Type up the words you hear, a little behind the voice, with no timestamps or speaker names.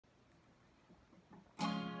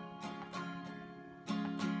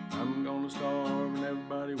gonna starve and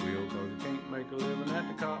everybody will, 'cause you can't make a living at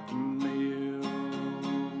the cotton mill.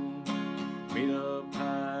 Meat up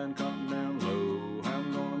high and cotton down low. How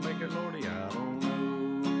I'm gonna make it, Lordy, I don't know.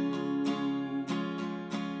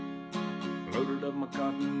 Loaded up my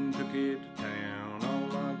cotton, took it to town.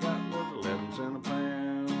 All I got was 11 cents a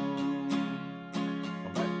pound.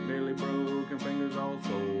 My back nearly broke and fingers all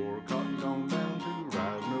sore. Cotton gone down to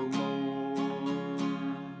rise no more.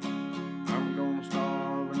 I'm gonna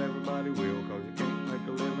starve and everybody will, 'cause you can't make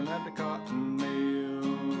a living at the cotton mill.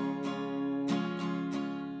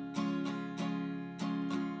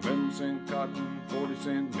 11-cent cotton,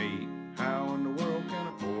 40-cent meat. How in the world can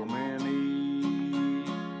a poor man eat?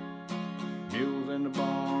 Mules in the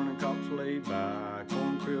barn and cops laid by.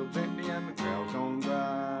 Corn cribs empty and the crowd's gone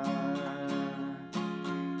dry.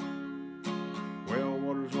 Well,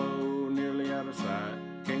 water's low, nearly out of sight.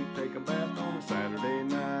 Can't take a bath on a Saturday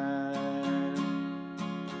night.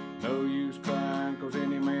 No use crying, 'cause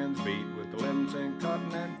any man's beat with 11-cent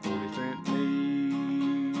cotton and 40-cent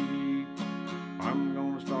meat. I'm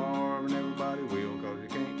gonna starve and everybody will, 'cause you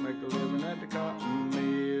can't make a living at the cotton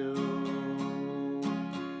mill.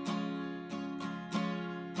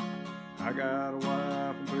 I got a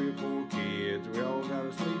wife and 3 or 4 kids. We all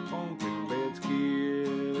gotta sleep on